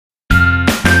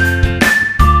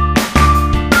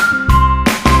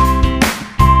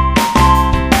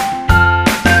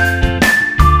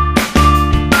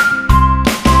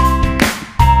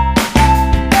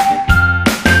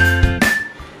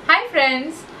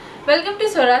Welcome to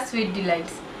Sora's Sweet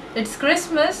Delights. It's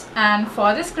Christmas, and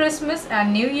for this Christmas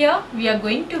and New Year we are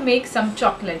going to make some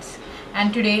chocolates,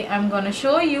 and today I'm going to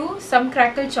show you some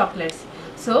Crackle chocolates.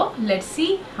 So let's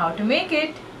see how to make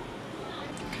it.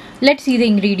 Let's see the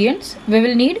ingredients. We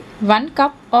will need 1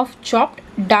 cup of chopped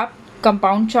dark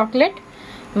compound chocolate,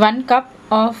 1 cup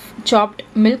of chopped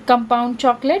milk compound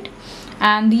chocolate,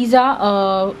 and these are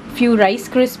a few Rice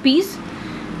Krispies,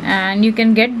 and you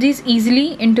can get these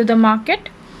easily into the market.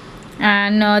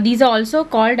 And these are also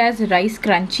called as rice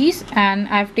crunchies, and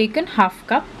I've taken half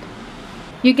cup.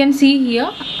 You can see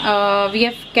here we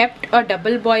have kept a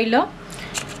double boiler.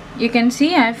 You can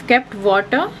see I've kept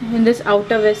water in this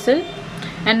outer vessel,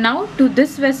 and now to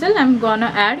this vessel I'm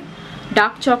gonna add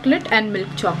dark chocolate and milk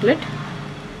chocolate.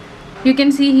 You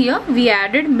can see here we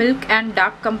added milk and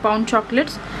dark compound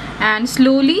chocolates, and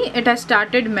slowly it has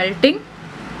started melting.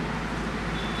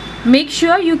 Make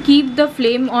sure you keep the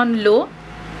flame on low.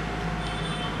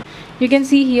 You can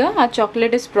see here our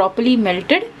chocolate is properly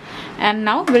melted, and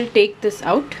now we'll take this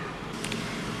out.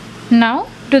 Now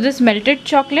to this melted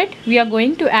chocolate we are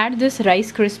going to add this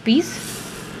Rice Krispies,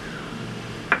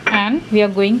 and we are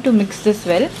going to mix this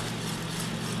well.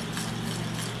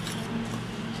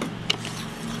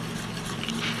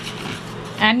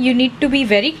 And you need to be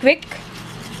very quick.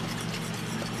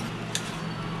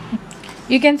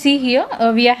 You can see here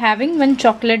we are having one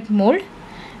chocolate mold,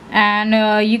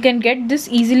 and you can get this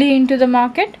easily into the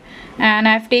market, and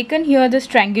I've taken here this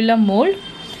triangular mold.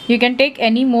 You can take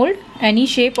any mold, any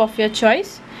shape of your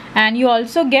choice, and you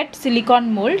also get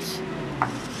silicone molds.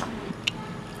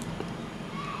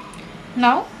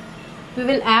 Now we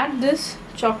will add this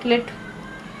chocolate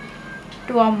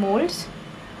to our molds.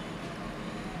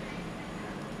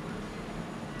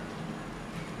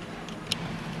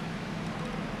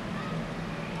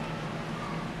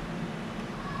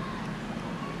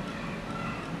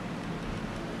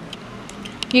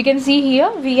 You can see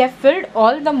here we have filled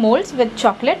all the molds with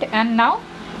chocolate, and now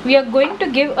we are going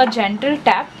to give a gentle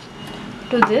tap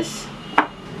to this,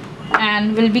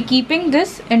 and we'll be keeping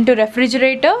this into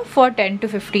refrigerator for 10 to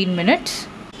 15 minutes.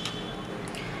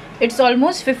 It's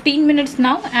almost 15 minutes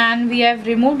now, and we have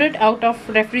removed it out of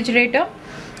refrigerator,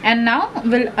 and now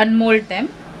we'll unmold them.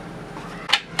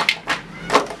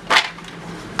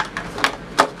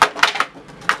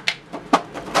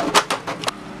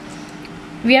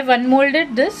 We have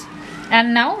unmolded this,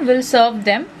 and now we'll serve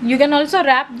them. You can also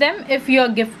wrap them if you are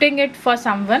gifting it for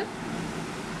someone.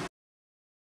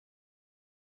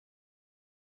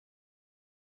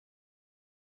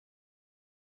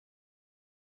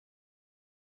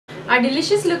 Our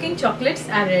delicious looking chocolates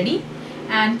are ready,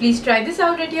 and please try this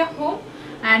out at your home,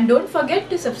 and don't forget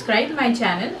to subscribe my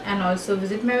channel and also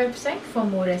visit my website for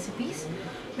more recipes.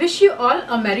 Wish you all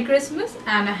a Merry Christmas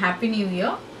and a Happy New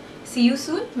Year. See you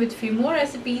soon with few more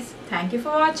recipes. Thank you for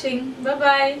watching. Bye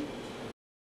bye.